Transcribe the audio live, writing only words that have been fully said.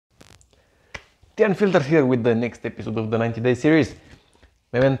The Unfiltered here with the next episode of the 90-day series.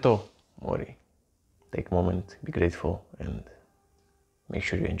 Memento mori. Take a moment, be grateful, and make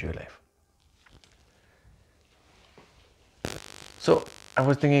sure you enjoy life. So, I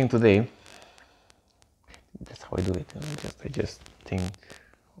was thinking today, that's how I do it. I just think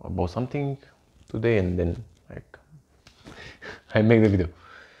about something today and then I make the video.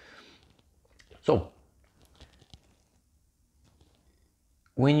 So,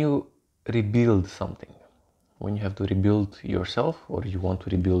 when you rebuild something, when you have to rebuild yourself or you want to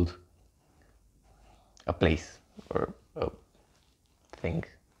rebuild a place or a thing,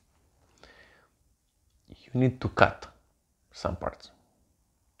 you need to cut some parts.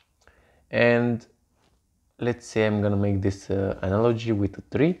 And let's say I'm gonna make this analogy with a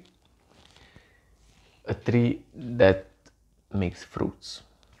tree that makes fruits,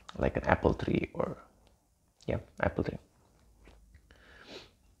 like an apple tree or apple tree.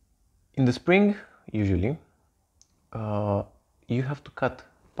 In the spring, usually, you have to cut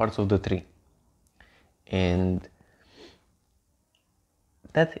parts of the tree, and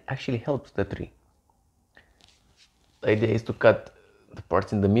that actually helps the tree. The idea is to cut the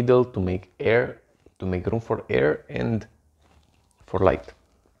parts in the middle to make room for air and for light,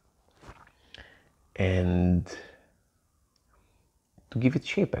 and to give it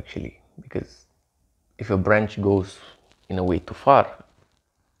shape actually, because if a branch goes in a way too far,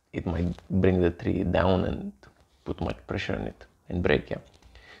 it might bring the tree down and put much pressure on it and break.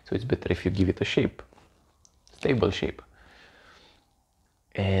 So it's better if you give it a shape, stable shape,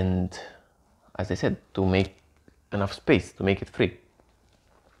 and as I said, to make enough space to make it free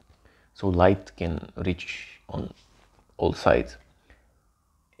so light can reach on all sides,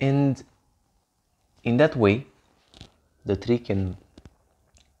 and in that way the tree can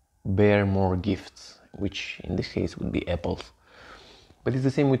bear more gifts, which in this case would be apples. But it's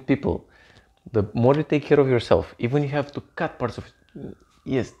the same with people. The more you take care of yourself, even if you have to cut parts of it,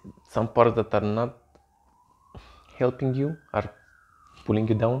 yes, some parts that are not helping you are pulling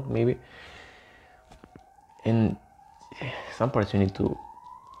you down maybe, and some parts you need to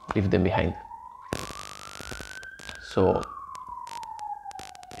leave them behind. So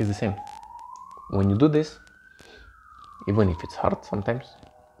it's the same. When you do this, even if it's hard sometimes,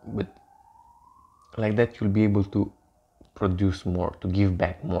 but like that you'll be able to produce more, to give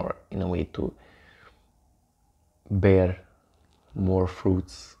back more, in a way to bear more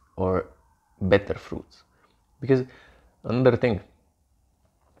fruits or better fruits. Because another thing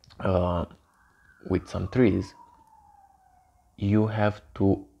with some trees, you have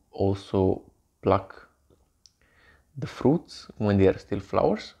to also pluck the fruits when they are still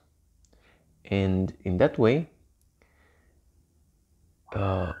flowers, and in that way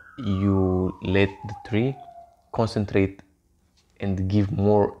you let the tree concentrate and give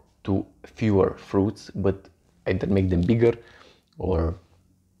more to fewer fruits, but either make them bigger or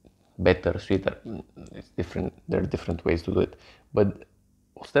better, sweeter. It's different. There are different ways to do it, but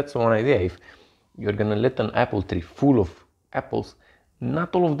that's one idea. If you're gonna let an apple tree full of apples,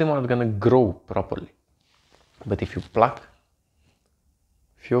 not all of them are gonna grow properly, but if you pluck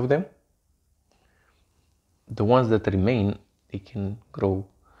a few of them, the ones that remain, they can grow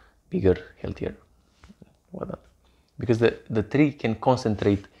bigger, healthier, whatnot. Because the tree can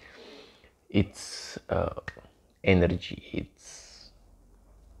concentrate its energy, its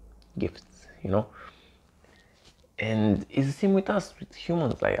gifts, And it's the same with us, with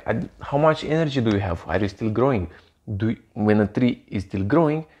humans. Like, how much energy do you have? Are you still growing? When a tree is still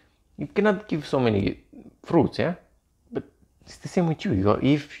growing, you cannot give so many fruits, But it's the same with you.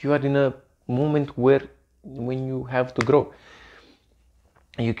 If you are in a moment when you have to grow,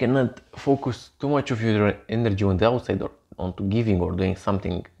 you cannot focus too much of your energy on the outside or onto giving or doing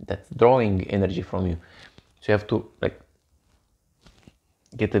something that's drawing energy from you. So you have to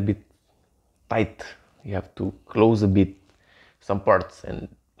get a bit tight. You have to close a bit some parts and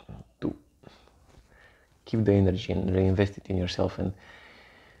to keep the energy and reinvest it in yourself and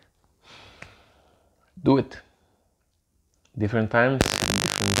do it different times,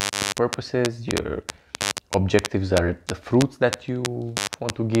 different purposes. Your objectives are the fruits that you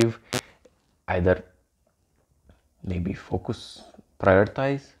want to give. Either maybe focus,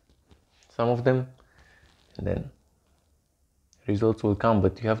 prioritize some of them, and then results will come.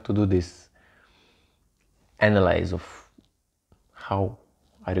 But you have to do this analyze of how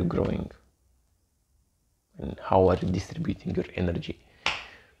are you growing and how are you distributing your energy.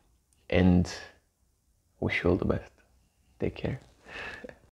 And wish you all the best. Take care.